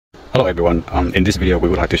Hello everyone, in this video we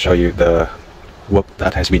would like to show you the work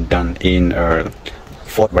that has been done in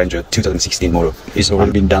Ford Ranger 2016 model. It's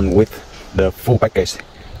already been done with the full package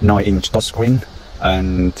 9-inch touchscreen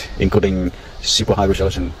and including super high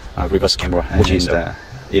resolution reverse camera, which is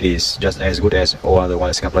it is just as good as all other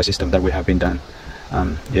wireless CarPlay system that we have been done.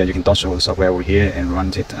 Yeah, you can touch all the software over here and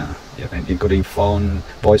run it, including phone,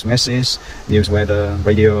 voice message, news, weather,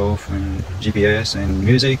 radio, GPS, and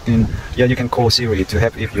music. And yeah, you can call Siri to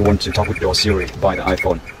help if you want to talk with your Siri by the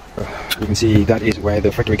iPhone. You can see that is where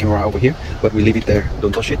the factory camera over here, but we leave it there,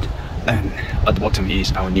 don't touch it. And at the bottom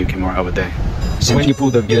is our new camera over there. So when you pull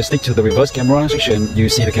the gear stick to the reverse camera section, you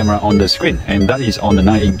see the camera on the screen, and that is on the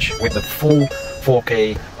 9-inch with the full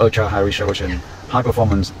 4K ultra high resolution, high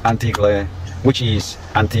performance anti-glare, which is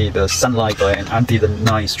anti the sunlight glare and anti the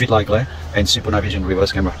night street light glare, and super night vision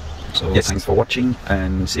reverse camera. So yes, thanks for watching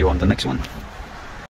and see you on the next one.